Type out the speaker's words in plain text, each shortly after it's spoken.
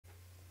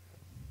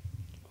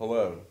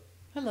Hello.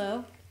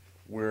 Hello.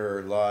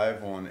 We're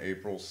live on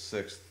April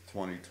 6th,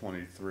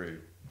 2023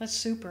 That's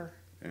super.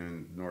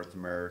 in North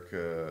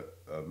America,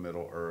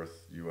 Middle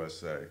Earth,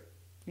 USA.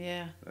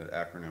 Yeah. The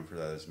acronym for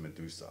that is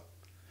MEDUSA.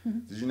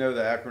 Did you know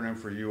the acronym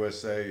for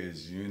USA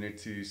is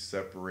Unity,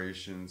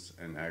 Separations,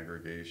 and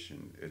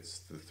Aggregation? It's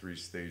the 3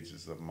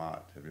 stages of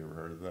Mott. Have you ever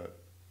heard of that?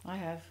 I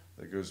have.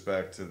 That goes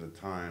back to the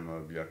time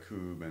of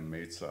Yaqub and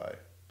Maitzai.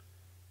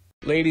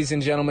 Ladies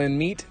and gentlemen,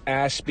 meet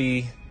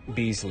Ashby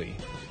Beasley.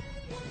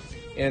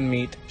 And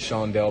meet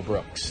Shondell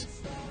Brooks.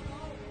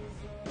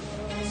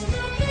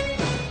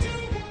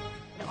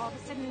 And all of a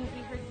sudden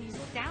we heard these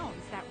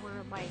sounds that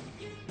were like,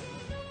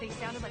 they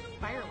sounded like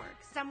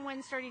fireworks.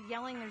 Someone started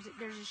yelling,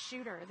 there's a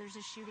shooter, there's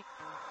a shooting.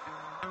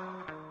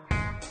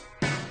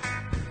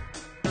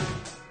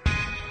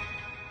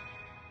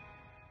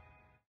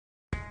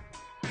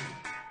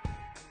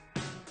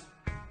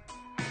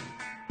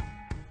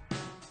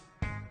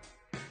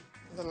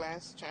 The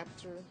last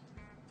chapter,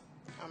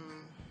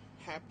 I'm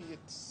happy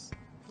it's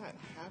not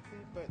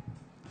happy, but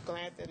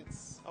glad that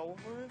it's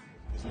over.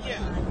 Yeah,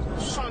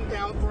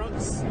 Shondell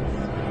Brooks.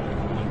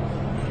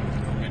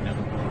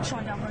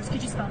 Shondell Brooks,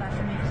 could you spell that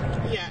for me?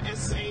 Yeah,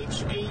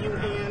 SHAUNDELLE.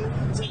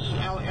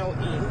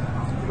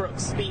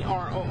 Brooks,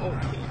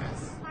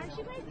 BROOKS. Aren't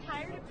you guys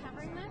tired of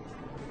covering this?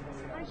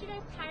 Aren't you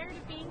guys tired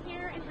of being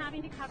here and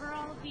having to cover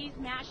all of these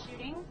mass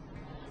shootings?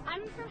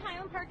 I'm from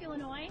Highland Park,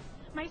 Illinois.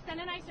 My son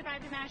and I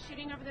survived a mass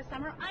shooting over the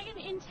summer. I am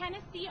in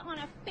Tennessee on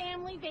a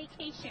family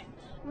vacation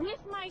with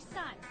my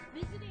son,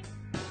 visiting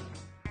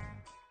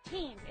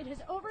teams. It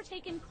has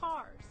overtaken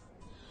cars.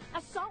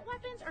 Assault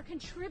weapons are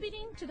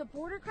contributing to the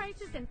border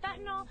crisis and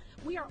fentanyl.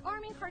 We are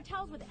arming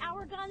cartels with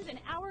our guns and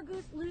our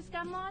loose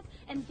gun laws,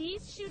 and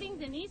these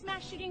shootings and these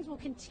mass shootings will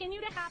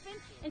continue to happen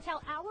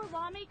until our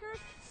lawmakers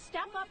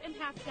step up and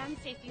pass gun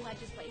safety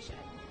legislation.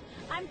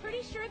 I'm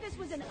pretty sure this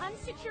was an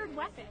unsecured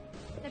weapon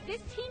that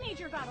this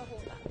teenager got a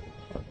hold of.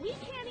 We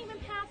can't even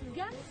pass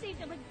gun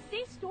safety, like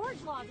safe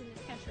storage laws in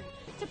this country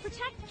to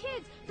protect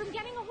kids from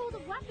getting a hold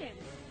of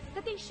weapons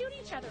that they shoot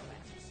each other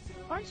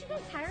with. Aren't you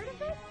guys tired of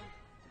it?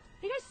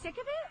 Are you guys sick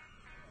of it?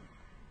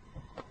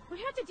 We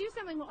have to do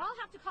something. We'll all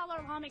have to call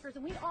our lawmakers,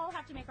 and we all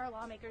have to make our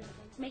lawmakers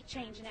make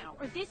change now,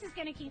 or this is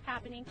going to keep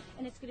happening,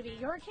 and it's going to be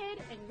your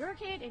kid, and your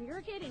kid, and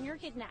your kid, and your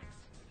kid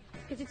next.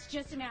 Because it's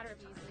just a matter of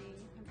Beasley.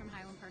 I'm from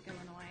Highland Park,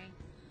 Illinois.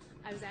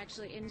 I was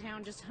actually in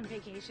town just on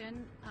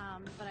vacation,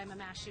 but I'm a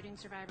mass shooting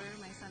survivor.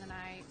 My son and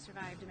I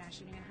survived a mass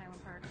shooting in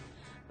Highland Park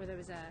where there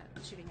was a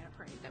shooting at a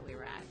parade that we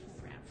were at, and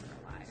we ran for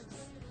our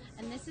lives.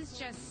 And this is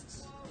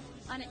just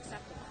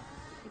unacceptable.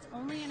 It's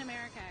only in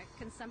America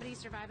can somebody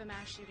survive a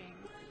mass shooting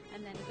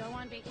and then go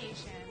on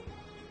vacation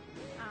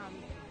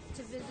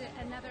to visit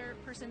another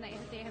person that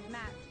they have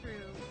met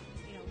through,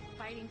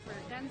 fighting for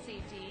gun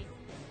safety,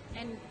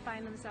 and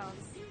find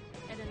themselves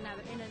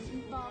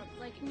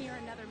near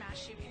another mass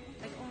shooting.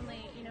 Like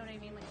only, you know what I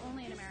mean? Like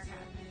only in America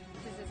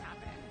does this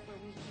happen, where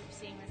we keep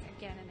seeing this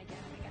again and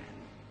again and again.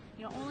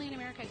 Only in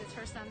America does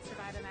her son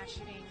survive a mass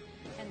shooting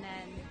and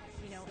then,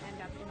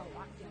 end up in a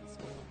lockdown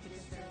school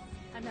because there's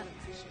another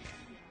mass shooting.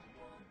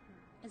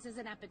 This is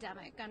an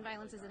epidemic. Gun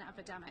violence is an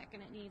epidemic,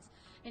 and it needs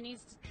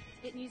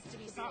to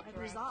be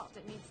resolved.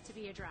 It needs to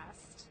be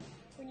addressed.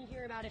 When you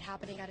hear about it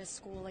happening at a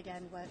school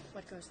again,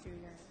 what goes through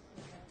your head?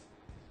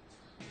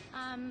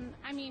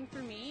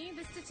 For me,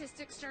 the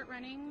statistics start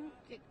running.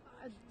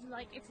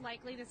 It's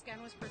likely this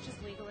gun was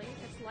purchased legally.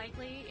 It's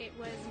likely it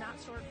was not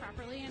stored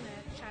properly, and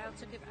a child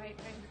took it. I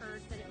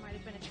heard that it might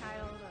have been a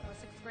child, a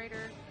 6th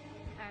grader.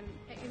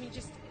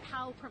 Just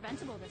how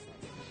preventable this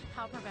is,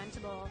 how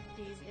preventable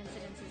these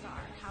incidences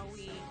are, how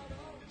we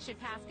should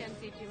pass gun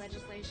safety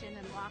legislation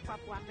and lock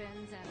up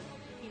weapons and,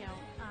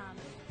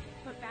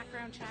 put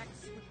background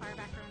checks, require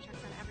background checks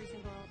on every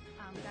single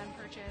gun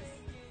purchase,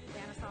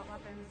 ban assault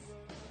weapons,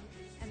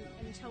 and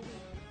until we...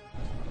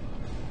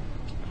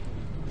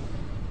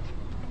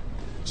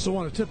 So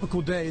on a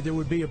typical day, there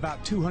would be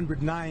about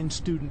 209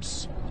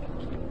 students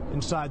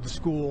inside the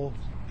school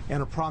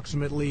and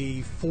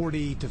approximately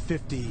 40 to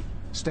 50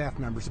 staff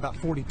members, about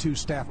 42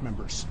 staff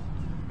members.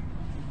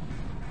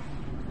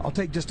 I'll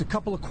take just a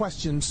couple of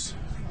questions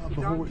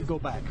before we go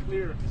back.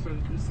 Clear. So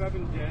there's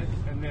 7 dead,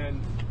 and then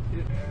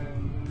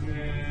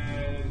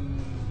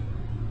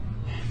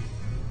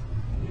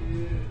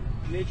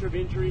nature of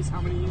injuries.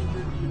 How many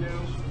injured do you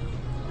know?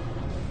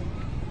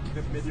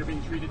 That maybe are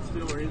being treated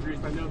still, or injuries.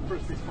 I know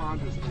first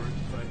responders weren't,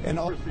 but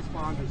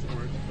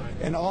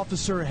an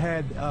officer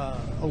had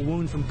a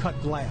wound from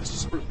cut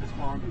glass. First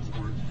responders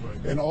weren't,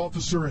 but An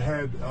officer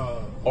had.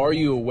 Are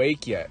you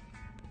awake yet?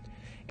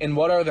 And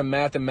what are the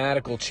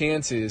mathematical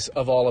chances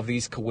of all of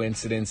these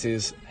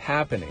coincidences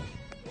happening?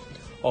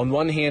 On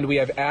one hand, we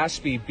have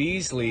Ashby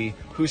Beasley,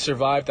 who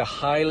survived the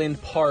Highland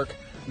Park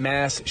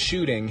mass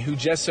shooting, who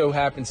just so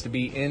happens to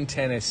be in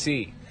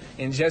Tennessee,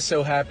 and just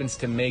so happens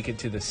to make it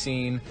to the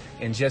scene,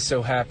 and just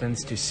so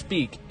happens to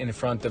speak in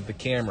front of the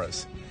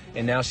cameras.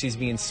 And now she's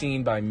being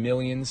seen by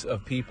millions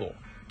of people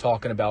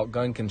talking about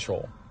gun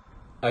control.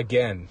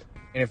 Again.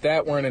 And if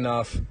that weren't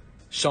enough,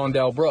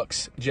 Shondell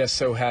Brooks just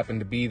so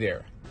happened to be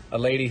there. a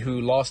lady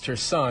who lost her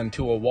son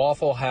to a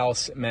Waffle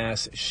House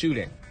mass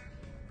shooting.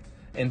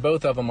 And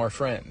both of them are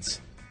friends.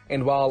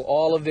 And while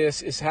all of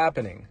this is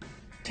happening,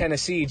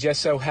 Tennessee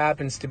just so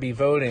happens to be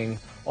voting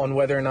on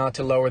whether or not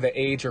to lower the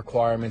age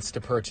requirements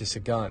to purchase a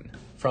gun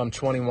from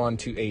 21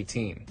 to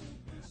 18.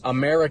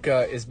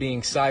 America is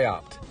being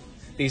psyoped.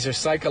 These are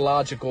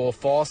psychological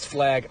false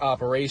flag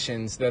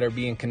operations that are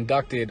being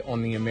conducted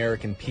on the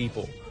American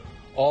people,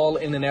 all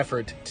in an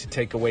effort to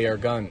take away our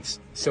guns.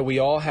 So we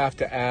all have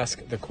to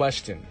ask the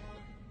question,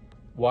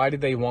 why do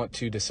they want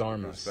to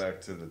disarm us? It goes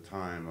back to the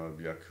time of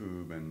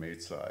Yaqub and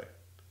Meitzai,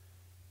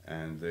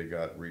 and they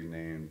got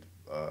renamed,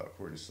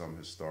 according to some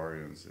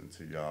historians,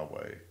 into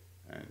Yahweh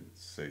and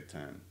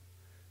Satan.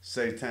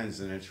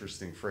 Satan's an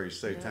interesting phrase,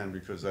 Satan,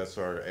 because that's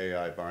our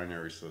AI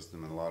binary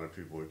system, and a lot of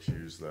people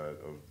accuse that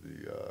of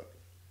the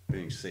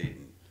being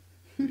Satan.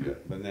 Yeah.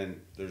 But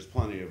then there's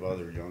plenty of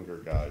other younger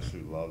guys who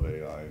love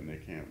AI, and they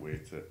can't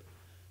wait to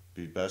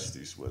be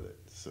besties with it,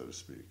 so to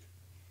speak.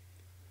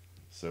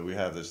 So we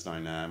have this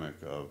dynamic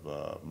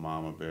of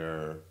mama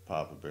bear,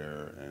 papa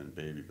bear, and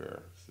baby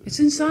bear. So it's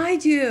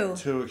inside you.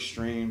 Two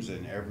extremes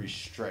and every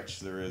stretch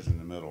there is in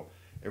the middle.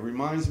 It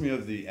reminds me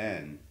of the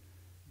N,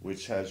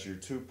 which has your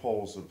two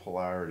poles of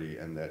polarity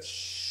and that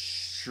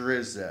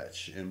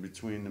shrizech in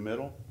between the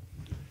middle.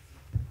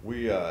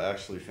 We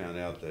actually found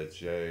out that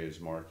J is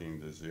marking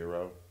the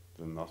 0,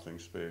 the nothing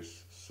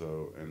space.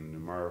 So in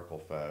numerical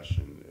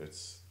fashion,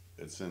 it's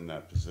in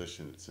that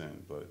position it's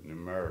in. But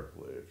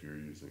numerically, if you're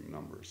using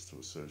numbers to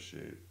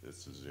associate,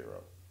 it's a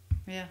 0.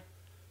 Yeah.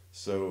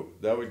 So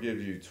that would give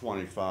you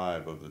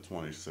 25 of the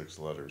 26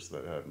 letters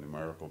that have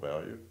numerical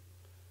value.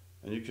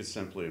 And you could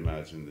simply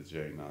imagine the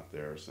J not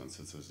there since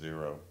it's a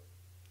 0.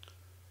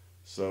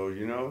 So,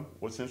 you know,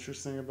 what's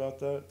interesting about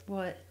that?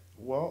 What?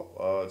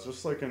 Well,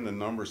 just like in the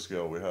number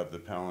scale, we have the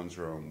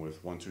palindrome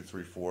with 1, 2,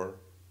 3, 4,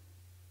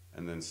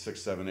 and then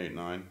 6, 7, 8,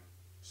 9.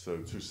 So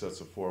 2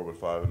 sets of 4 with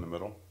 5 in the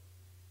middle.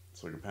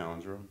 It's like a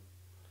palindrome.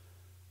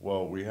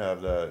 Well, we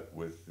have that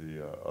with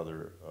the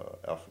other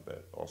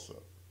alphabet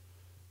also.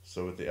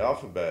 So with the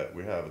alphabet,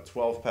 we have a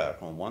 12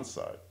 pack on one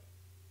side,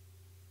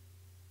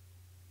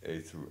 A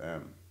through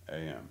M,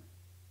 AM.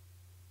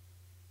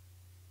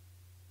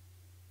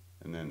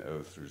 And then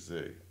O through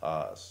Z,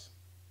 Oz.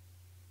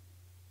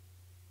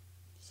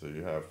 So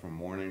you have from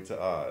morning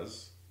to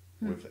Oz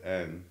with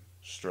N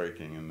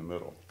striking in the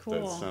middle. Cool.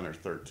 That's center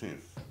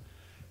 13th.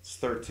 It's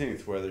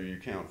 13th whether you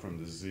count from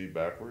the Z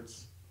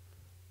backwards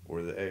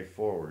or the A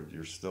forward.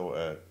 You're still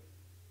at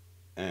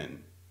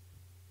N.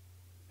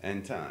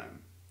 N time,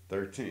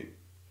 13.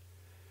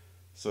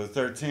 So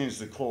 13 is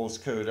the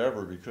coolest code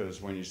ever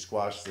because when you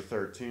squash the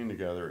 13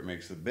 together, it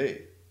makes a B.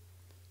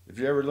 If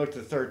you ever looked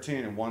at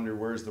 13 and wonder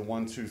where's the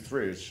 1, 2,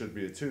 3, it should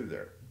be a 2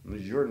 there.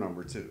 It's your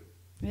number 2.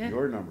 Yeah.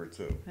 Your number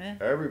 2. Yeah.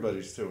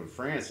 Everybody's 2. In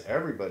France,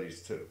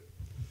 everybody's 2.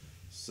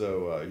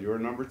 So you're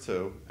number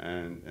 2,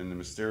 and in the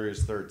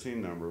mysterious 13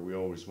 number, we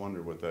always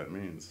wonder what that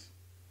means.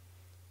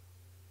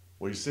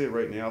 Well, you see it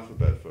right in the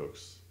alphabet,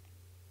 folks.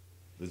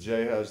 The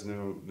J has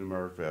no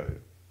numeric value.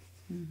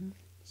 Mm-hmm.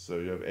 So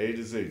you have A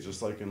to Z,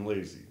 just like in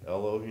lazy.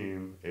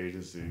 Elohim, A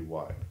to Z,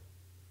 Y.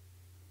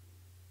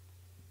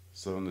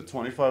 So in the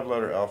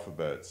 25-letter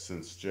alphabet,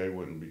 since J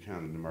wouldn't be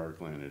counted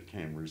numerically, and it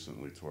came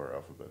recently to our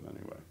alphabet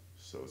anyway,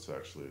 so it's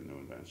actually a new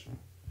invention.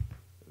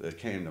 It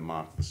came to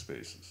mock the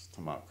spaces,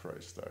 to mock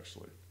Christ,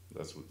 actually.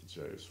 That's what the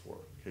J is for,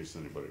 in case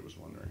anybody was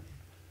wondering.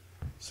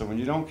 So when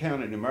you don't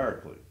count it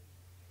numerically,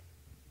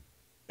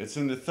 it's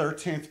in the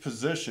 13th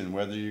position,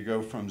 whether you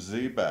go from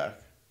Z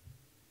back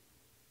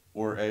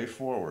or A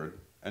forward,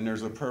 and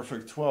there's a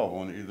perfect 12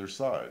 on either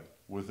side,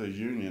 with a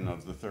union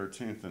of the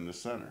 13th in the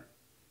center,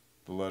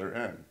 the letter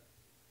N.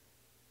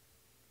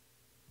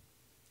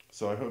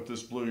 So I hope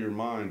this blew your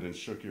mind and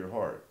shook your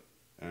heart.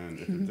 And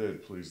if it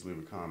did, please leave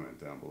a comment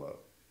down below.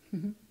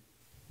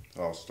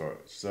 I'll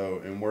start.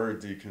 So in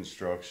word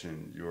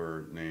deconstruction,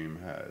 your name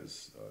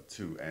has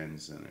 2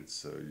 N's in it.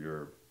 So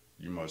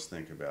you must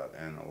think about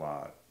N a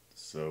lot.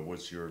 So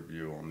what's your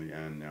view on the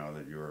N now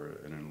that you're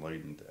an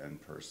enlightened N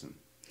person?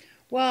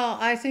 Well,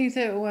 I think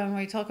that when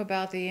we talk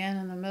about the N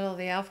in the middle of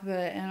the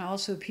alphabet and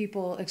also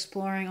people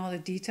exploring all the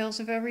details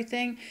of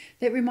everything,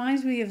 that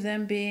reminds me of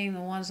them being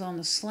the ones on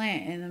the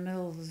slant in the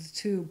middle of the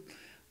 2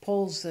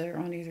 poles that are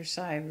on either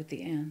side with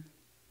the N.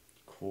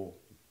 Cool.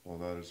 Well,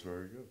 that is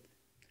very good.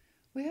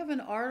 We have an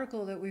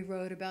article that we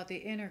wrote about the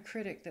inner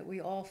critic that we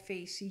all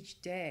face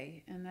each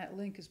day, and that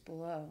link is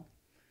below.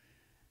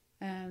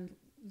 And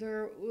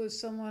there was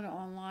someone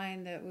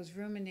online that was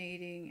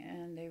ruminating,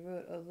 and they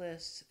wrote a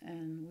list,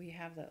 and we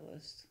have that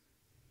list.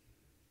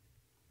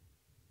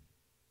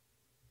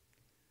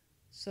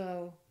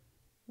 So,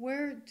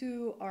 where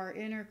do our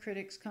inner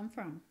critics come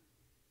from?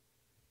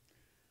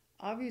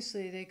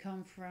 Obviously, they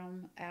come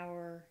from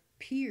our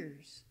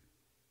peers.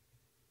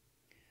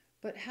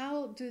 But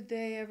how did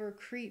they ever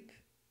creep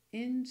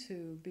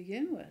into,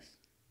 begin with,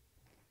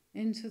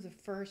 into the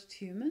first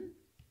human?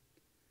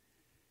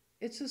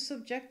 It's a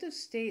subjective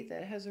state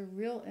that has a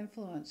real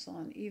influence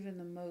on even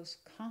the most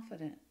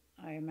confident,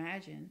 I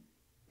imagine.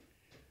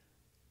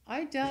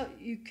 I doubt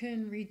you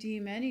can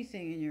redeem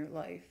anything in your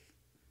life.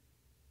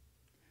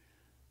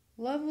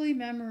 Lovely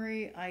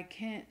memory I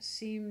can't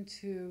seem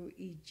to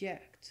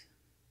eject.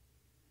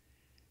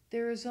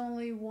 There is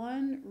only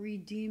one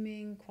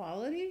redeeming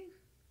quality.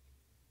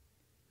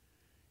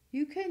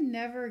 You can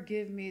never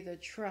give me the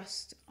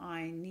trust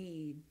I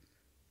need.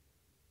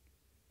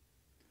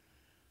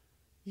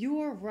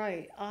 You're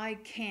right, I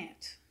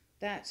can't.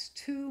 That's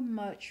too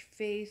much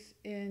faith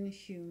in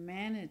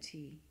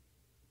humanity.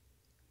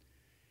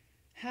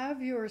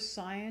 Have your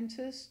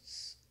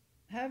scientists.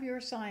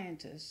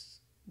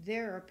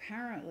 They're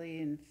apparently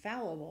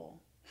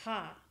infallible.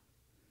 Ha.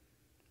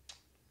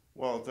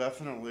 Well,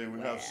 definitely we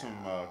have some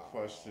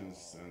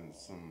questions and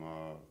some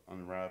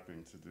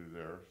unwrapping to do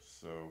there.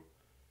 So,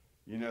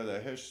 you know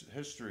that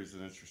history is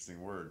an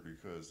interesting word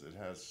because it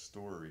has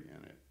story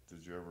in it.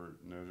 Did you ever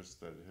notice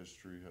that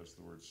history has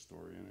the word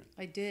story in it?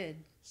 I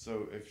did.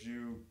 So if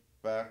you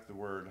back the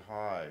word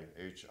hi,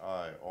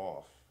 H-I,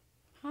 off.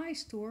 Hi,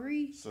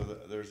 story. So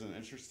there's an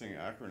interesting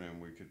acronym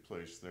we could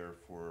place there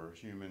for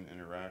human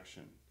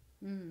interaction.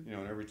 You know,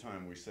 and every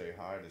time we say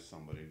hi to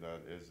somebody,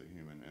 that is a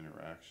human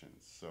interaction.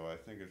 So I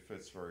think it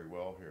fits very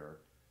well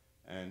here.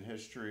 And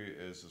history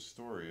is a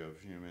story of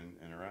human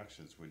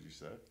interactions, would you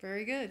say?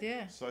 Very good,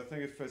 yeah. So I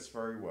think it fits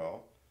very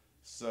well.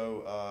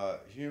 So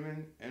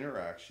human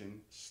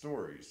interaction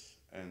stories,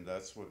 and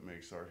that's what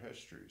makes our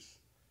histories.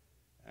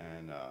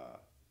 And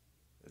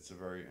it's a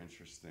very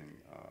interesting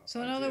So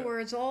in idea. other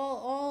words,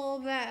 all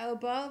of that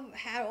above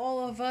had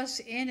all of us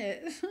in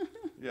it.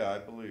 Yeah, I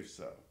believe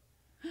so.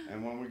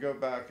 And when we go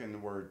back in the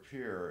word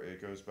peer,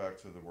 it goes back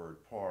to the word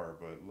par,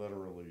 but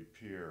literally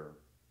peer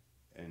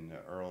in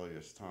the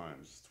earliest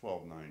times,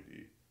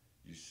 1290,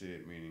 you see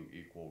it meaning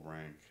equal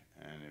rank,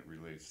 and it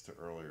relates to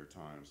earlier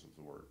times of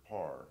the word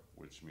par,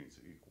 which means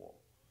equal.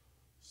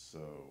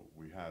 So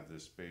we have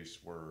this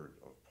base word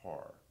of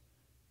par.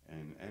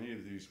 And any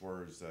of these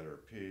words that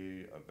are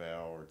P, a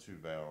vowel or two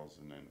vowels,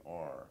 and then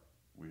R,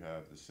 we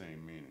have the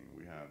same meaning.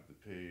 We have the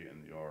P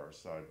and the R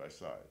side by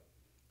side,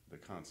 the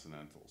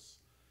consonantals.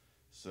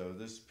 So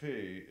this P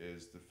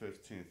is the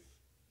 15th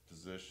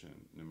position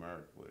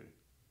numerically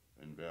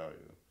in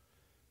value.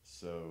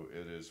 So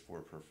it is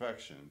for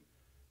perfection.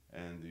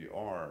 And the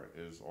R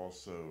is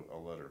also a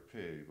letter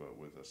P, but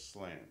with a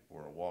slant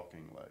or a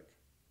walking leg,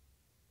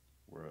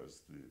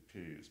 whereas the P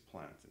is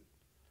planted.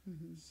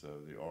 So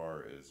the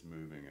R is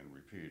moving and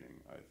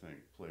repeating. I think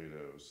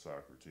Plato,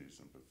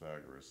 Socrates, and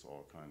Pythagoras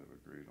all kind of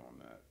agreed on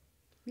that.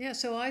 Yeah,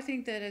 so I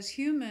think that as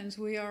humans,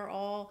 we are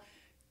all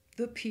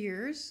the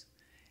peers,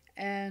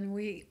 and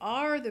we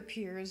are the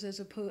peers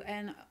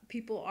and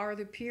people are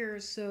the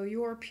peers, so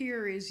your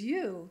peer is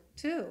you,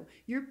 too.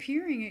 You're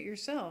peering at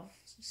yourself,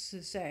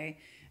 to say.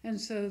 And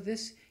so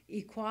this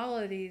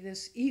equality,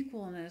 this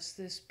equalness,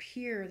 this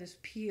peer, this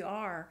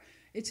PR,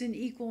 it's an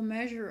equal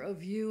measure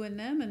of you and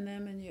them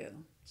and you.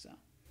 So.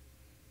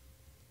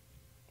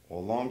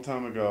 Well, a long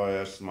time ago, I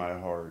asked my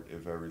heart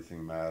if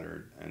everything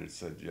mattered, and it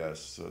said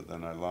yes. So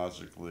then I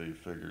logically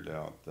figured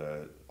out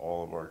that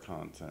all of our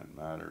content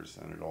matters,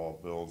 and it all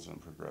builds and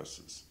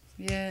progresses.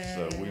 Yeah.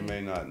 So we may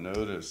not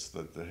notice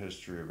that the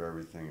history of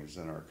everything is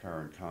in our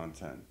current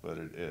content, but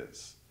it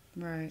is.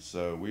 Right.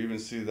 So we even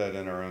see that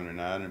in our own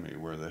anatomy,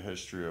 where the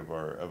history of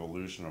our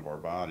evolution of our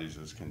bodies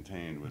is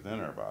contained within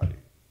our body.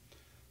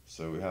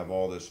 So we have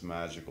all this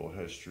magical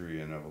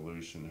history and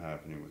evolution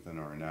happening within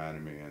our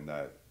anatomy, and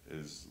that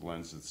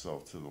lends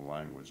itself to the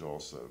language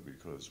also,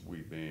 because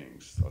we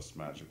beings, us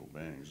magical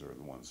beings, are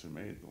the ones who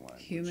made the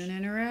language. Human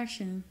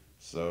interaction.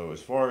 So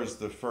as far as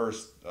the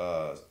first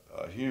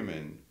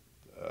human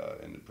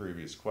in the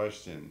previous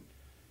question,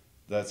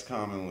 that's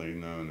commonly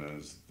known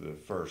as the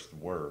first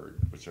word,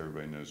 which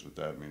everybody knows what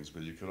that means.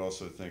 But you could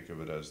also think of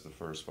it as the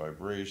first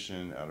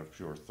vibration out of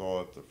pure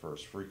thought, the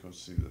first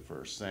frequency, the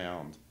first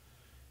sound.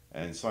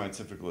 And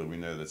scientifically, we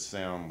know that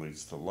sound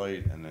leads to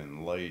light, and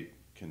then light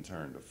can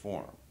turn to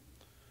form.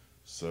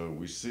 So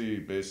we see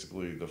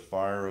basically the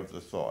fire of the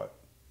thought.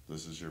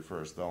 This is your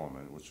first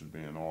element, which would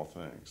be in all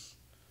things.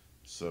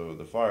 So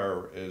the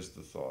fire is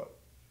the thought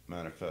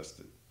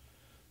manifested.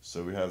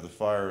 So we have the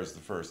fire as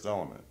the first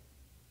element.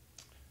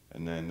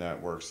 And then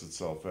that works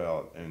itself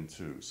out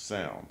into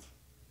sound,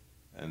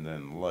 and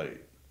then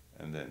light,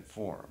 and then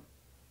form.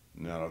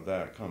 Now of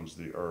that comes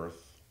the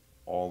earth,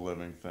 all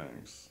living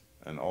things,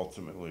 and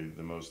ultimately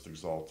the most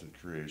exalted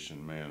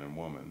creation, man and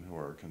woman, who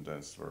are a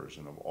condensed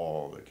version of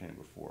all that came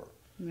before.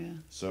 Yeah.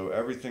 So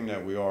everything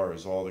that we are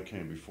is all that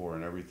came before,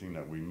 and everything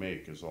that we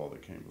make is all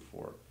that came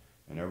before.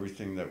 And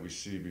everything that we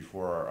see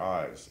before our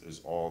eyes is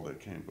all that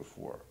came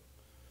before.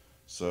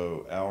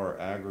 So our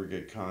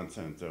aggregate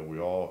content that we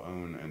all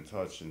own and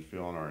touch and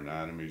feel in our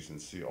anatomies and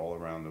see all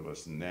around of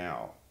us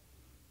now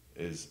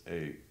is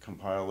a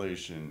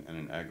compilation and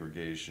an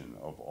aggregation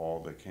of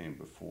all that came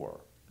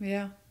before.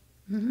 Yeah.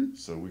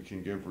 So we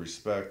can give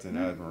respect and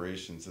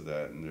admiration to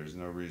that, and there's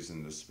no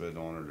reason to spit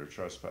on it or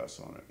trespass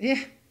on it.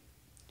 Yeah.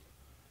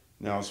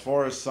 Now, as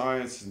far as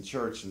science and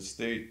church and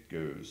state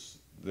goes,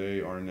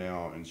 they are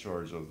now in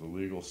charge of the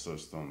legal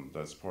system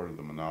that's part of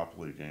the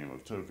monopoly game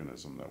of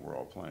tokenism that we're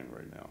all playing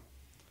right now.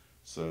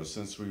 So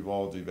since we've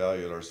all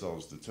devalued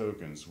ourselves to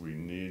tokens, we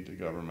need a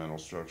governmental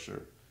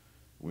structure.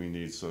 We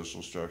need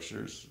social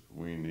structures.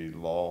 We need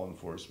law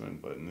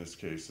enforcement, but in this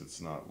case,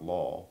 it's not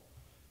law.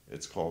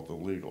 It's called the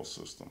legal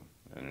system,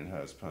 and it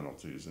has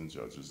penalties and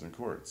judges and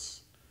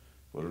courts.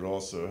 But it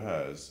also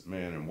has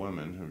men and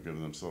women who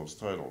give themselves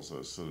titles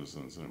as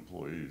citizens and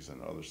employees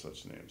and other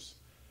such names.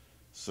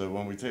 So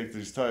when we take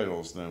these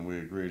titles, then we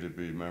agree to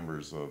be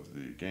members of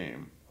the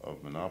game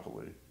of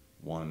Monopoly,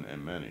 one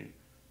and many,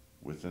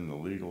 within the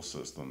legal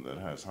system that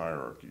has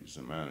hierarchies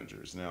and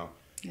managers. Now,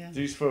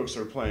 these folks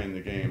are playing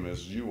the game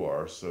as you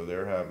are, so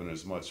they're having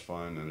as much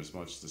fun and as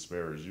much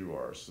despair as you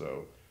are.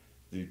 So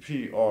the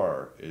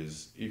PR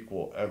is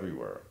equal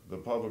everywhere. The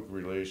public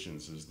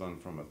relations is done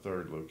from a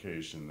third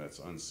location that's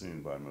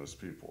unseen by most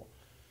people.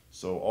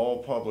 So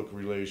all public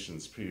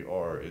relations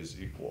PR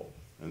is equal,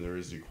 and there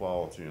is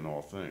equality in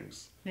all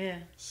things. Yeah.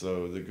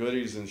 So the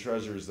goodies and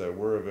treasures that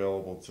we're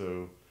available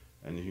to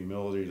and the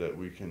humility that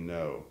we can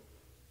know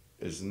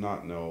is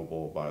not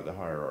knowable by the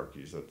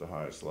hierarchies at the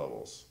highest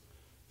levels.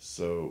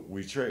 So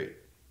we trade,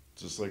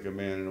 just like a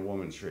man and a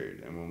woman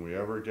trade. And when we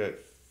ever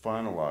get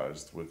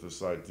finalized with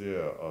this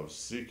idea of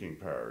seeking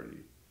parity,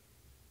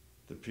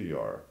 the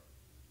PR,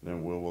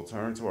 then we will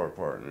turn to our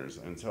partners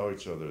and tell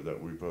each other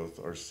that we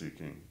both are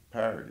seeking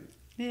parity.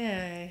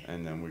 Yay.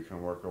 And then we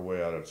can work our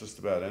way out of just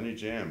about any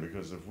jam,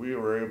 because if we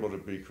were able to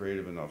be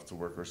creative enough to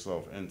work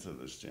ourselves into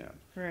this jam,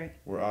 right,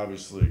 we're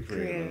obviously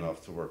creative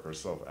enough to work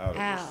ourselves out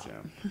of this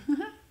jam.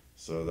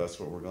 So that's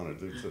what we're going to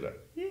do today.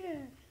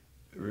 Yeah.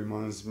 It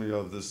reminds me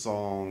of the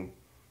song,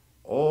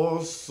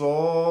 O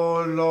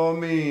Solo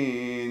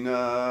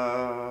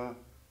Mina,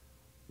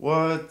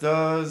 what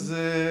does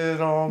it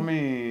all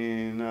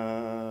mean?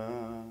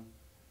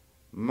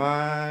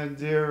 My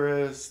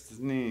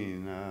dearest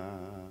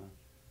Nina,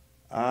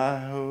 I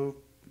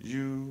hope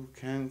you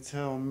can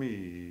tell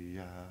me.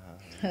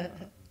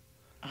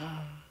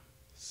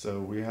 So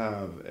we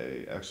have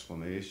an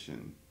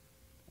explanation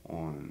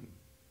on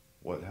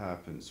what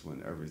happens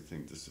when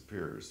everything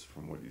disappears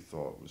from what you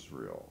thought was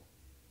real.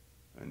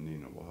 And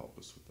Nina will help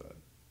us with that.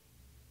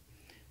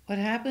 What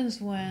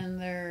happens when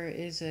there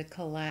is a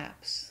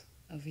collapse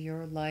of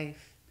your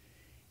life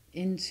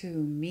into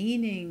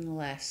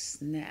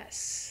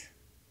meaninglessness?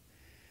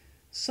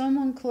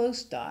 Someone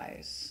close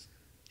dies.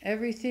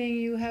 Everything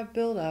you have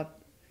built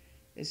up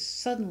is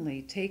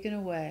suddenly taken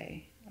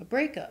away. A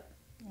breakup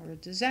or a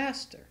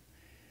disaster,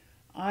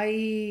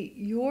 i.e.,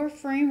 your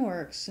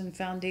frameworks and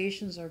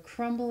foundations are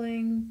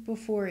crumbling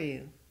before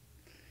you.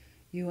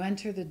 You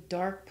enter the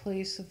dark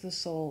place of the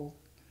soul.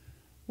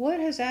 What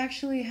has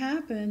actually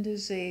happened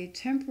is a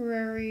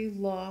temporary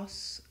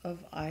loss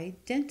of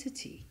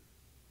identity.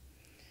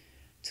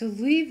 To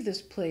leave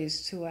this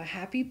place to a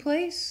happy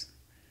place,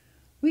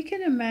 we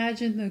can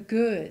imagine the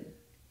good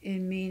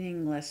in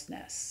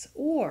meaninglessness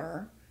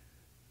or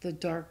the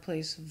dark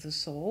place of the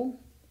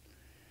soul.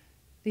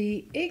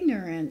 The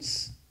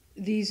ignorance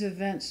these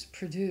events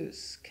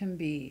produce can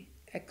be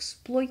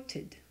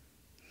exploited.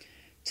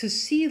 To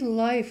see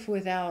life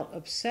without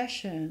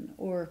obsession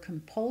or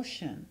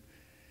compulsion,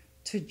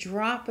 to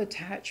drop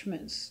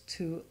attachments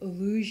to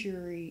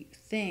illusory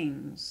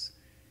things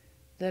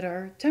that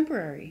are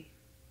temporary.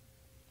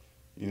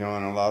 You know,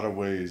 in a lot of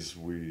ways,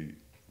 we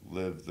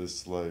live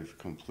this life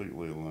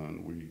completely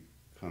alone. We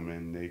come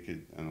in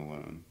naked and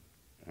alone,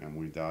 and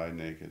we die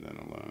naked and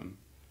alone.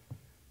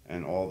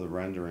 And all the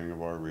rendering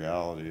of our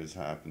reality is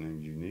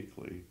happening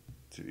uniquely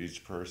to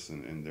each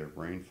person in their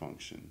brain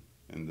function,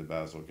 in the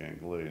basal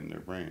ganglia in their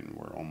brain,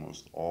 where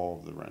almost all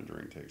of the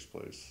rendering takes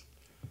place.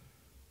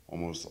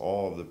 Almost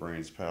all of the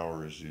brain's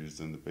power is used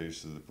in the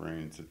base of the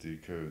brain to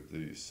decode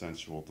the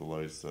sensual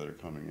delights that are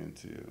coming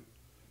into you.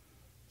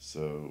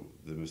 So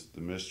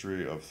the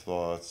mystery of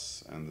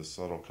thoughts and the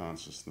subtle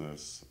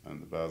consciousness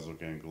and the basal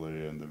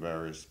ganglia and the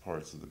various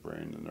parts of the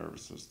brain, the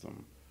nervous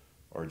system,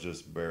 are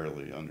just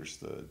barely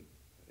understood,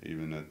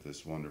 even at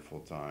this wonderful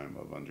time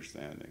of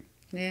understanding.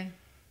 Yeah.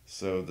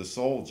 So the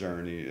soul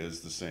journey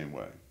is the same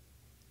way.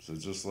 So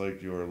just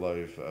like your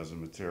life as a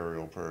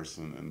material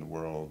person in the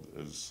world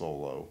is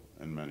solo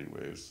in many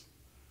ways,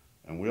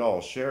 and we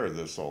all share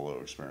this solo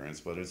experience,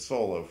 but it's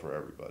solo for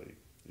everybody.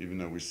 Even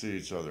though we see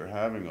each other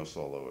having a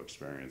solo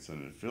experience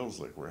and it feels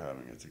like we're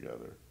having it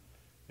together,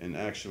 in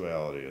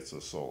actuality it's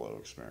a solo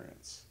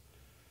experience.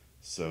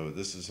 So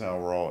this is how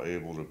we're all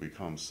able to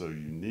become so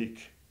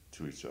unique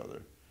to each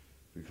other,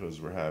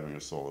 because we're having a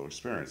solo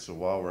experience. So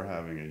while we're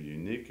having a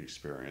unique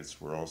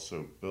experience, we're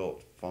also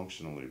built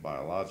functionally,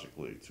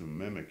 biologically, to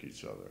mimic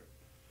each other.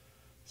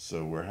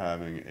 So we're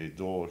having a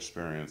dual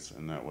experience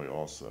in that way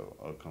also,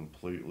 a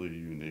completely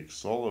unique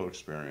solo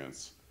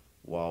experience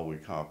while we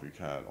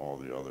copycat all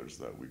the others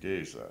that we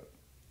gaze at,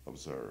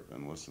 observe,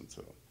 and listen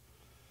to.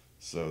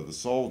 So the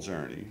soul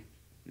journey,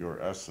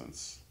 your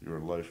essence, your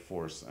life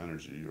force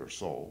energy, your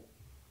soul,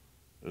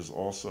 is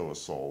also a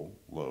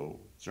solo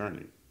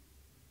journey.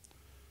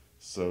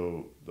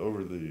 So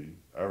over the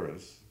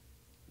eras,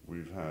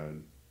 we've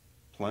had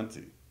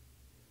plenty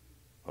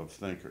of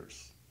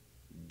thinkers,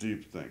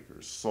 deep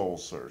thinkers, soul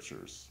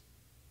searchers,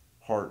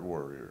 heart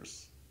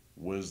warriors,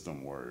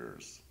 wisdom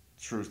warriors,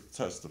 truth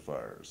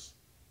testifiers,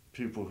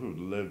 people who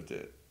lived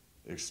it,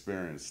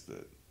 experienced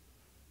it,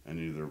 and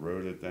either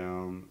wrote it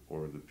down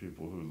or the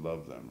people who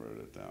loved them wrote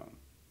it down.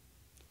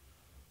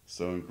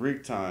 So in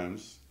Greek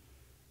times,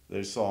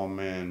 they saw a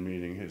man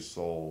meeting his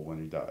soul when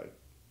he died,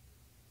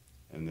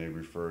 and they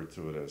referred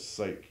to it as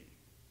psyche.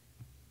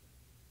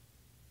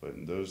 But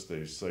in those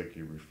days,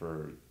 psyche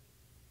referred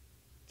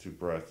to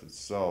breath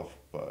itself,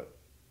 but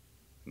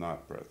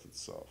not breath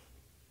itself.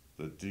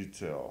 The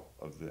detail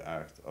of the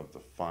act of the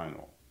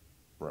final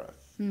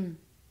breath.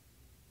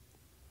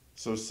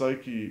 So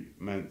psyche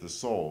meant the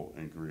soul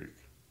in Greek,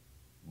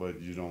 but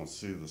you don't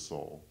see the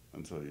soul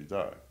until you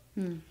die.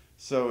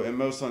 So in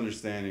most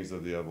understandings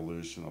of the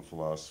evolution of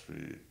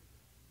philosophy,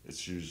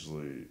 it's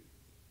usually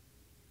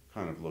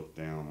kind of looked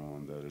down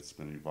on that it's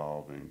been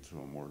evolving to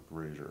a more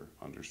greater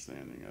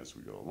understanding as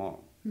we go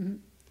along.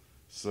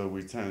 So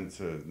we tend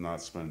to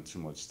not spend too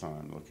much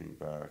time looking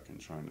back and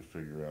trying to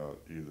figure out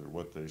either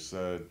what they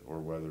said or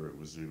whether it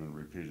was even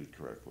repeated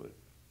correctly.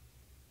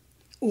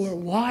 Or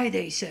why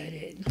they said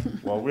it.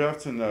 Well, we have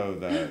to know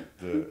that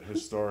the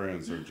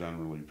historians are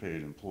generally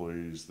paid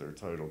employees. They're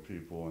titled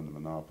people in the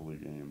monopoly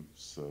game,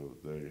 so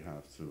they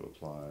have to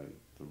apply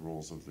the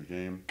rules of the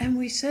game. And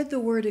we said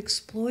the word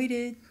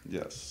exploited.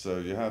 Yes, so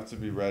you have to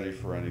be ready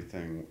for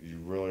anything. You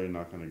really are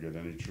not going to get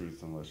any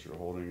truth unless you're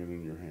holding it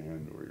in your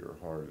hand or your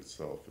heart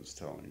itself is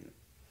telling you.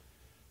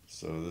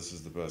 So this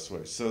is the best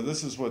way. So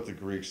this is what the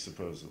Greeks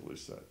supposedly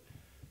said.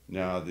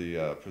 Now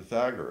the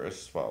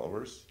Pythagoras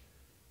followers,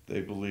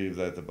 they believed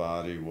that the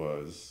body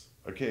was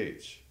a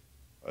cage,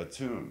 a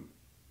tomb,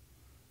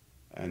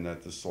 and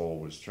that the soul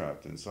was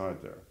trapped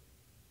inside there.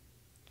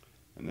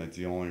 And that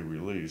the only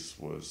release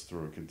was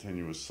through a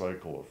continuous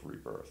cycle of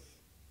rebirth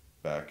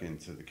back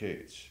into the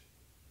cage.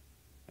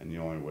 And the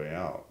only way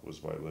out was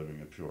by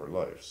living a pure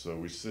life. So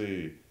we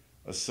see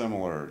a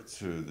similar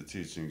to the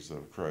teachings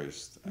of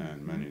Christ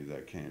and many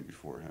that came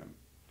before him,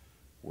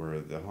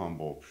 where the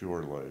humble,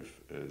 pure life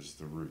is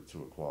the route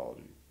to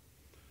equality.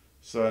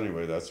 So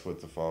anyway, that's what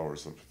the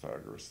followers of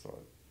Pythagoras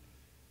thought.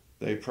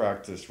 They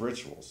practiced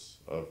rituals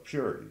of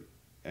purity,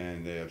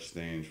 and they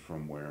abstained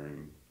from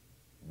wearing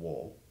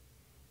wool.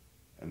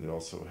 And they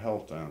also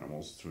helped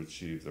animals to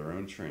achieve their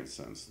own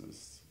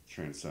transcendence.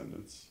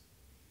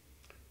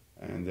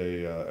 And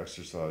they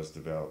exercised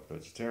devout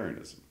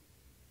vegetarianism.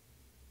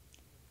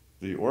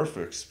 The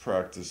Orphics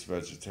practiced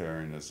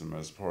vegetarianism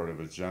as part of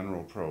a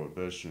general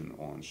prohibition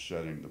on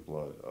shedding the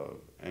blood of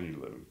any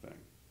living thing.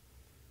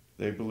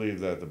 They believed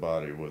that the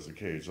body was a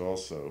cage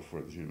also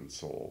for the human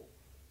soul,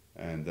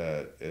 and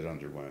that it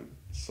underwent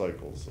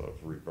cycles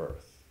of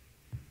rebirth.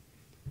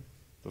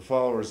 The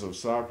followers of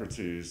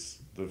Socrates,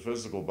 the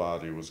physical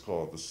body was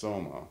called the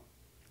soma,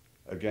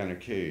 again a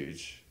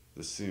cage,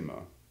 the sema,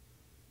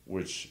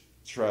 which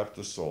trapped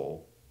the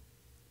soul,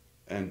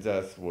 and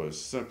death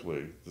was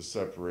simply the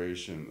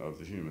separation of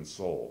the human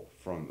soul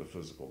from the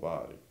physical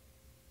body.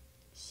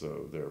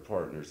 So they're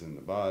partners in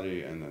the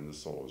body, and then the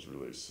soul is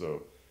released.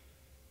 So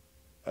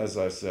as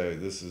I say,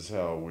 this is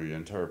how we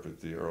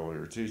interpret the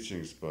earlier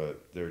teachings,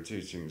 but their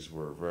teachings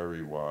were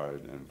very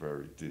wide and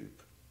very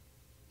deep.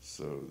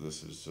 So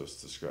this is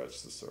just to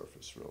scratch the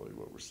surface, really,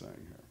 what we're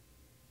saying here.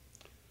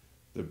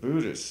 The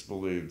Buddhists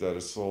believe that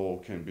a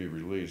soul can be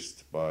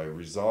released by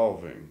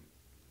resolving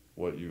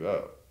what you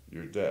owe,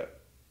 your debt,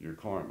 your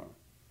karma.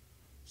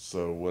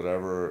 So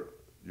whatever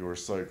your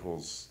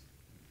cycles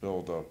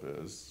buildup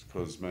is,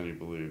 because many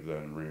believe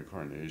that in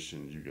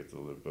reincarnation you get to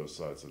live both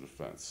sides of the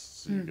fence.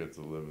 So you get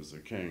to live as a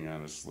king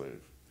and a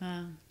slave.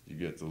 You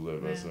get to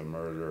live as a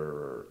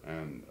murderer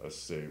and a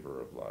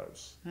saver of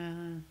lives.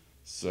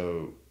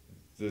 So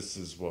this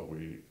is what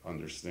we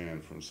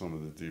understand from some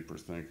of the deeper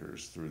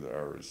thinkers through the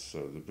eras.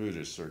 So the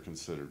Buddhists are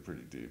considered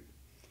pretty deep.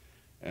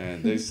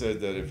 And they said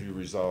that if you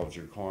resolved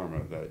your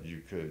karma, that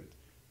you could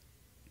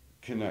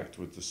connect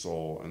with the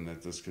soul, and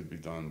that this could be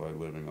done by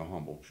living a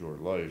humble, pure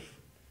life,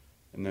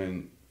 and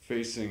then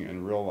facing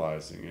and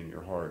realizing in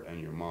your heart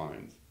and your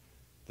mind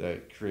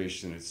that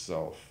creation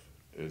itself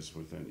is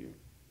within you.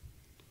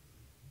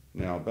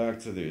 Now, back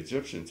to the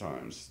Egyptian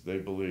times, they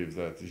believed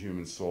that the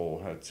human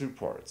soul had two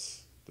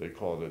parts. They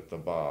called it the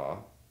Ba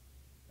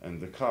and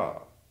the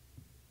Ka.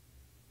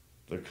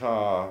 The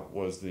Ka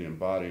was the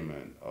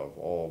embodiment of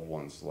all of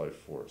one's life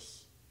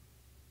force,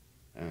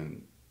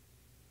 and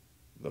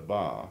the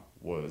Ba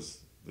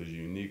was the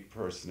unique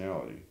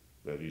personality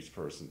that each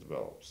person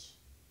develops.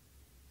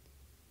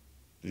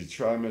 The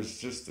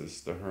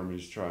Trismegistus, the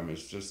Hermes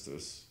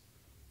Trismegistus,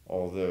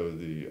 although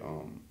the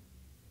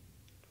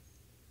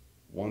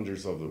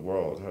wonders of the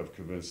world have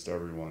convinced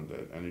everyone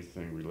that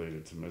anything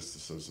related to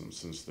mysticism,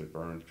 since they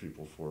burned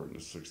people for it in the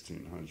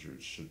 1600s,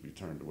 should be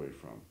turned away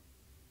from.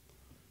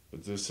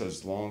 But this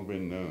has long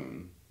been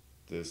known,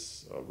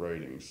 this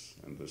writings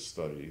and this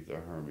study, the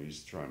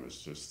Hermes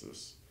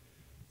Trismegistus,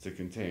 to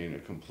contain a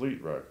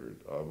complete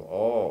record of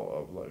all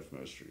of life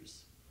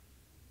mysteries.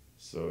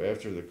 So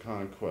after the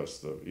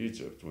conquest of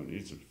Egypt, when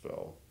Egypt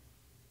fell,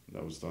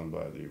 that was done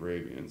by the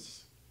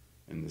Arabians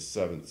in the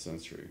 7th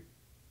century,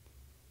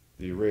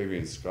 the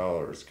Arabian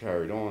scholars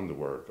carried on the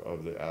work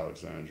of the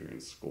Alexandrian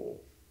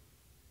school.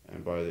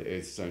 And by the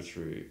 8th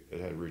century,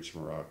 it had reached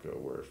Morocco,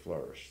 where it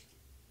flourished.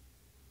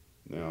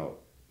 Now,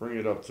 bring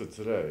it up to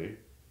today,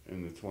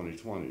 in the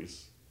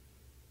 2020s,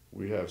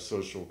 we have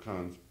social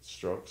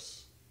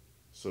constructs,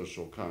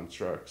 social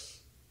contracts,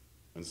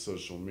 and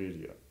social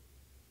media,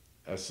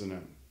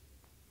 S&M.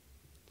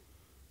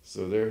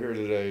 So they're here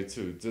today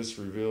to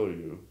disreveal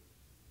you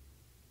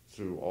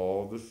through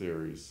all the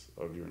theories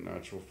of your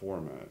natural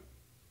format,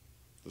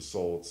 the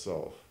soul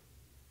itself,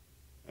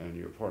 and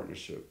your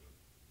partnership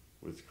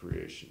with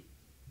creation.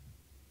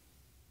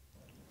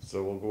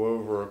 So we'll go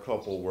over a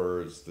couple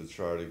words to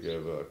try to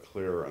give a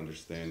clearer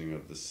understanding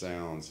of the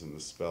sounds and the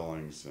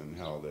spellings and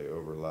how they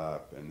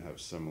overlap and have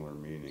similar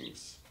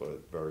meanings,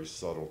 but very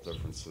subtle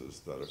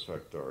differences that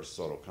affect our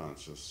subtle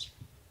conscious,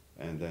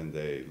 and then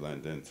they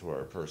lend into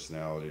our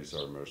personalities,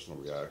 our emotional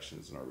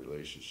reactions, and our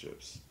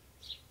relationships.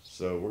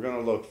 So we're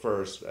going to look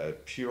first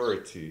at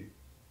purity,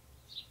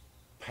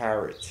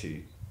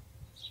 parity,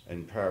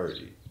 and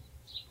parody.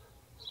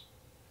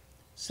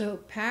 So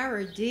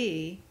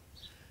parody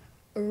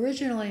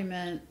originally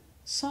meant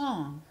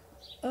song,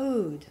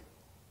 ode,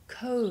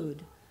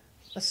 code,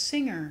 a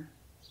singer,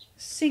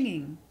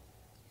 singing,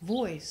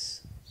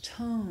 voice,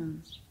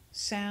 tone,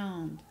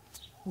 sound,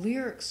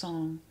 lyric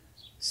song,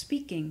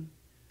 speaking.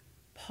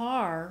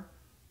 Par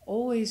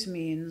always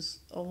means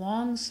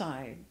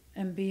alongside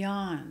and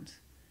beyond,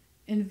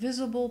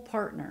 invisible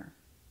partner.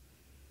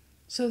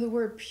 So the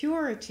word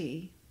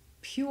purity,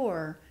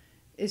 pure,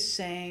 is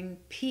saying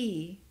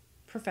P,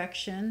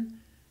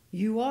 perfection,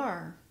 you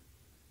are.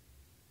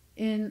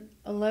 In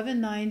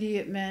 1190,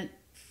 it meant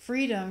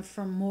freedom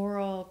from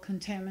moral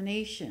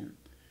contamination,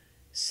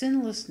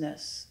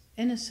 sinlessness,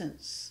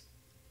 innocence,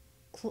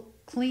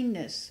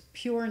 cleanness,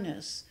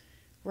 pureness,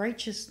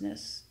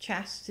 righteousness,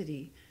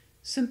 chastity,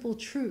 simple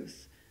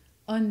truth,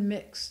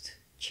 unmixed,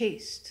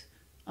 chaste,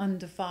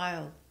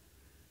 undefiled.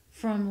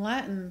 From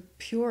Latin,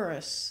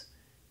 purus,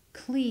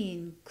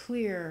 clean,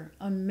 clear,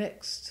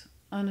 unmixed,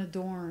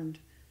 unadorned,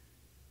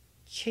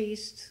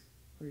 chaste,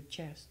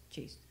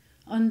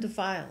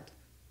 undefiled.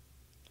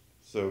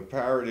 So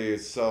parity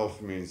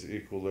itself means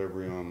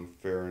equilibrium,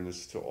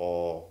 fairness to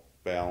all,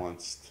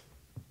 balanced,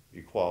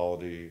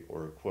 equality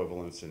or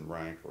equivalence in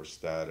rank or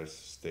status,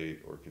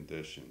 state or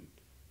condition,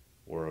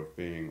 or of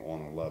being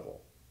on a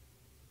level.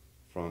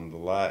 From the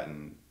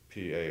Latin,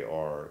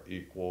 par,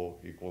 equal,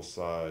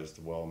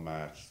 equal-sized,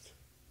 well-matched,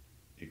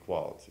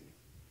 equality.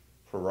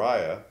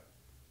 Pariah,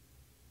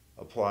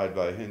 applied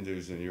by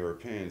Hindus and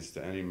Europeans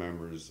to any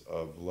members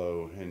of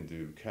low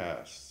Hindu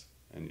castes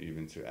and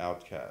even to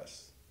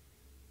outcasts.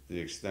 The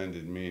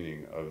extended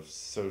meaning of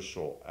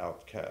social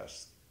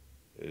outcast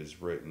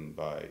is written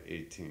by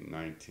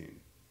 1819.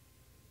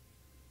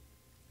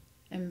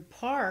 And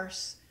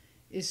parse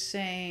is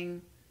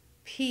saying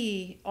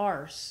P,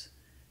 arse,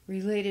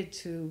 related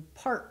to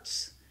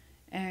parts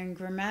and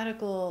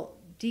grammatical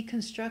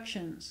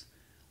deconstructions.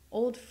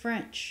 Old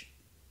French,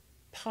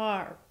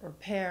 par or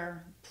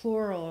pair,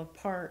 plural of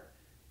part,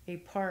 a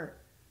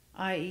part,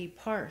 i.e.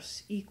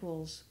 parse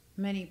equals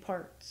many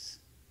parts.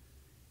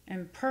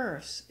 And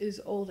purse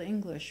is Old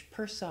English,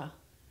 pursa,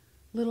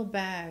 little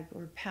bag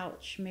or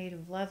pouch made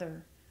of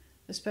leather,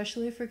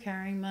 especially for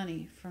carrying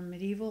money, from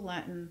medieval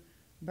Latin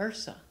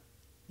bursa,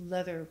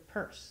 leather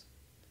purse.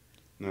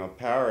 Now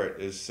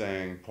parrot is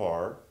saying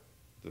par.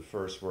 The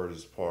first word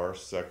is par,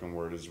 second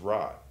word is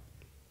rot.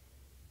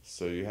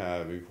 So you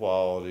have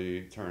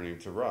equality turning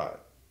to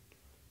rot.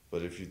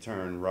 But if you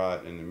turn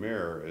rot in the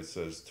mirror, it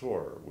says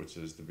tor, which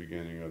is the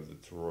beginning of the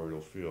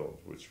toroidal field,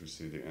 which we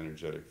see the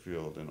energetic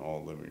field in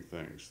all living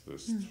things,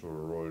 this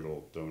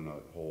toroidal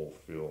donut hole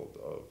field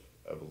of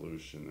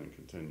evolution and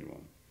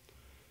continuum.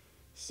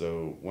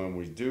 So when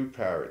we do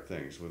parrot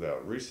things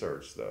without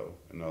research, though,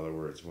 in other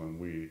words, when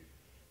we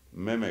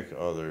mimic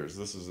others,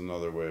 this is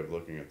another way of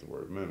looking at the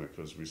word mimic,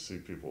 because we see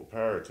people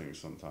parroting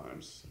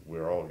sometimes.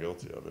 We're all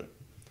guilty of it.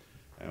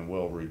 And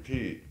we'll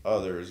repeat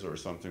others or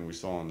something we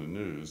saw on the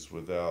news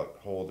without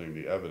holding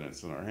the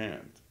evidence in our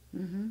hand.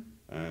 Mm-hmm.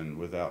 And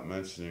without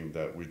mentioning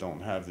that we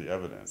don't have the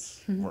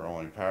evidence. Mm-hmm. We're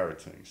only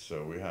parroting,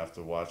 so we have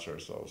to watch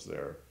ourselves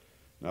there.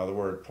 Now the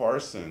word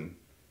parson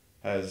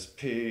has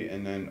P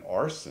and then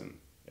arson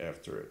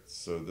after it.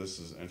 So this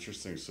is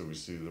interesting. So we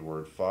see the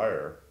word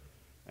fire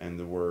and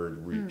the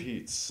word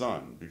repeat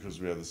sun, because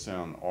we have the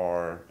sound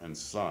R and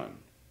sun.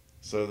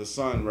 So the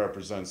sun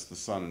represents the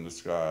sun in the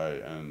sky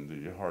and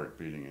the heart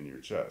beating in your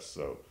chest.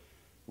 So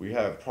we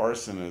have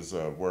parson as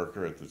a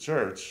worker at the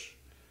church,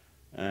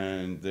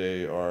 and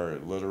they are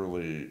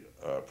literally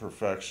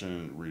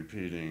perfection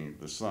repeating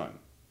the sun,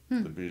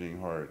 the beating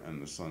heart and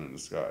the sun in the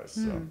sky.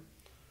 So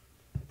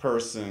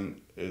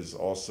person is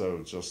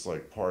also just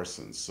like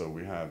parson. So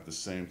we have the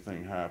same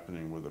thing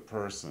happening with a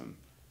person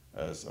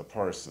as a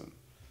parson.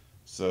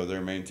 So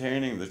they're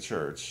maintaining the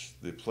church,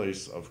 the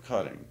place of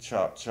cutting.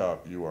 Chop,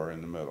 chop, you are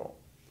in the middle.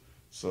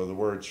 So the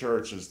word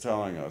church is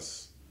telling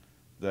us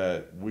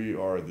that we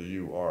are the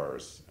you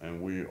are's,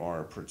 and we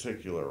are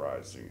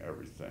particularizing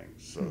everything.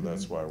 So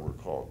that's why we're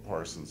called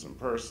parsons and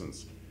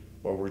persons.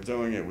 But we're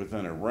doing it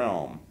within a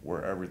realm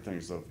where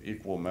everything's of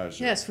equal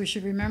measure. Yes, we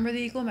should remember the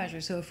equal measure.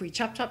 So if we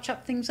chop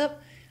things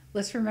up,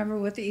 let's remember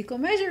what the equal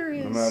measure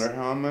is. No matter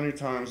how many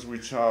times we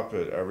chop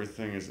it,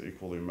 everything is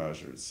equally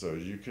measured. So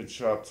you could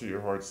chop to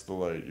your heart's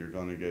delight. You're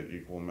going to get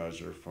equal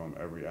measure from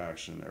every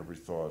action, every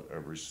thought,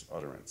 every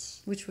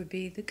utterance. Which would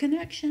be the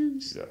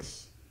connections.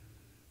 Yes.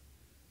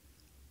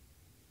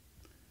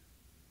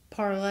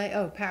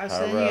 Parallel.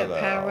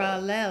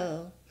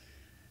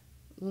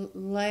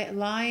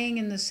 Lying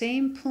in the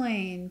same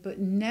plane, but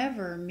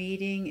never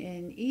meeting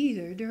in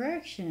either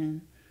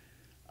direction.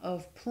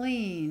 Of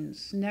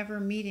planes, never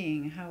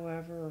meeting,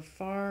 however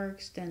far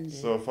extended.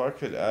 So if I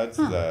could add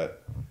to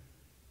that,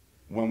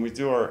 when we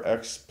do our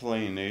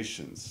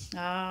explanations,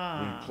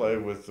 we play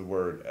with the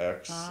word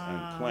X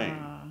and plane.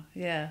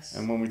 Yes.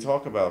 And when we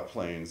talk about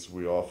planes,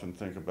 we often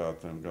think about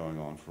them going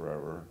on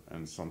forever,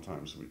 and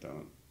sometimes we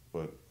don't,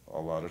 but a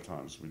lot of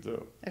times we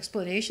do.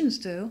 Explanations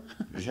do.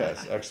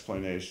 Yes,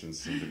 explanations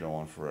seem to go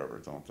on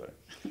forever, don't they?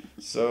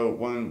 So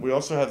when we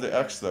also have the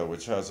X, though,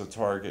 which has a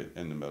target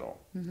in the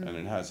middle, and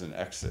it has an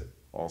exit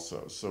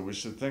also. So we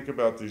should think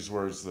about these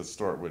words that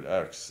start with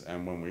X,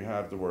 and when we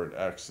have the word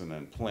X and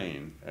then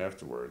plane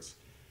afterwards,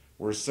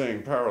 we're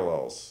seeing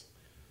parallels.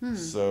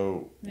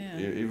 So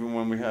even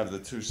when we have the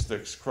two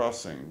sticks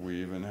crossing,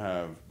 we even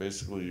have,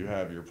 basically you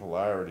have your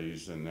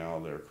polarities, and now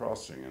they're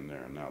crossing in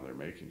there, and now they're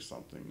making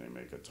something. They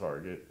make a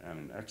target and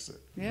an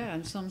exit. Yeah,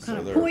 and some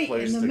kind So of point a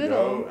place in the to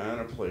middle. go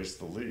and a place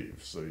to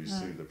leave. So you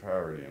see the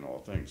parity in all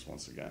things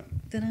once again.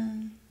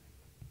 Ta-da.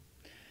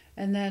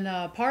 And then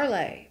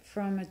parlay,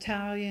 from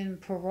Italian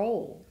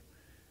parole,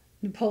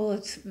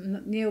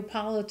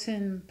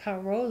 Neapolitan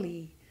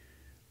paroli,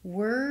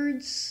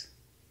 words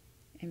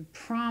and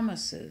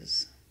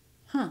promises.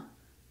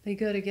 They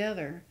go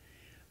together.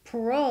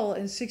 Parole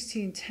in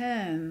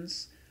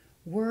 1610s,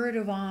 word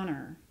of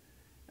honor,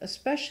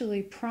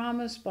 especially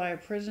promised by a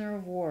prisoner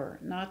of war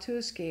not to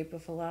escape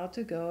if allowed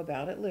to go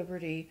about at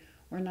liberty,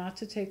 or not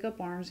to take up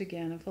arms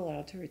again if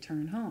allowed to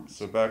return home.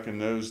 So back in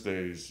those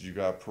days, you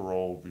got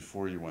parole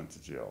before you went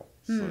to jail.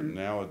 So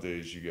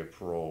nowadays, you get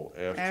parole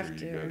after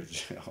you go to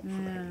jail.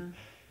 Right?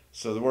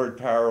 So the word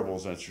parable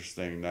is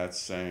interesting. That's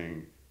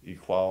saying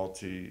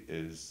equality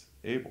is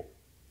able.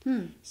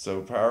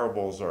 So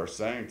parables are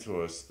saying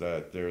to us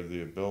that they're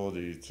the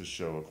ability to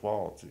show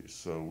equality.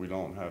 So we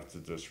don't have to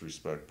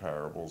disrespect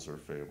parables or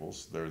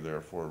fables. They're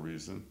there for a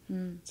reason,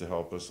 to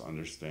help us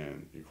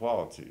understand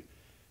equality.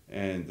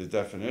 And the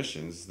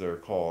definitions, they're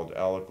called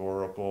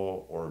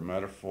allegorical or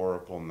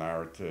metaphorical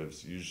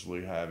narratives,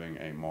 usually having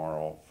a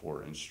moral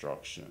for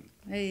instruction.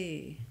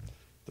 Hey.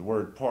 The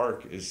word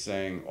park is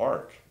saying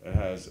arc. It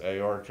has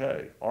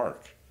A-R-K,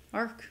 arc.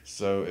 Arc.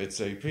 So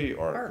it's a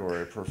P-arc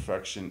or a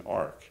perfection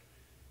arc.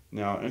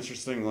 Now,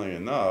 interestingly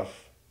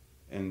enough,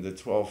 in the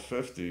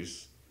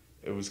 1250s,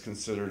 it was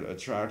considered a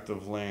tract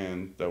of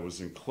land that was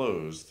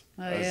enclosed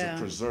as a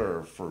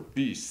preserve for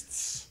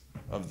beasts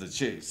of the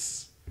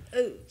chase.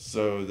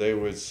 So they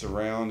would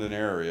surround an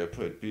area,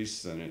 put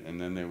beasts in it,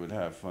 and then they would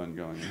have fun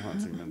going and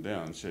hunting them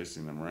down,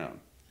 chasing them around.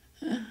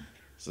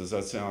 So does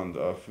that sound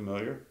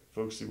familiar,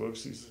 folksy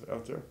woksies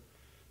out there?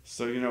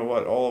 So you know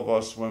what? All of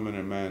us women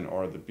and men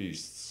are the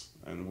beasts,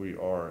 and we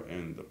are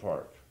in the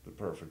park, the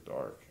perfect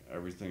arc.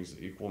 Everything's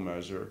equal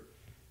measure,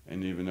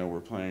 and even though we're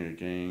playing a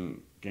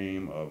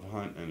game of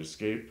hunt and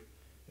escape,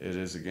 it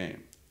is a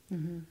game.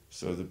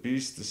 So the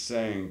beast is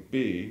saying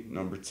B,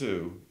 number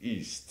 2,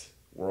 east.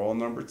 We're all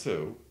number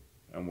 2,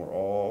 and we're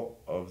all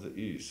of the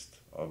east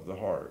of the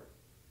heart,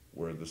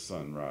 where the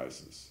sun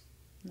rises.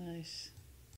 Nice.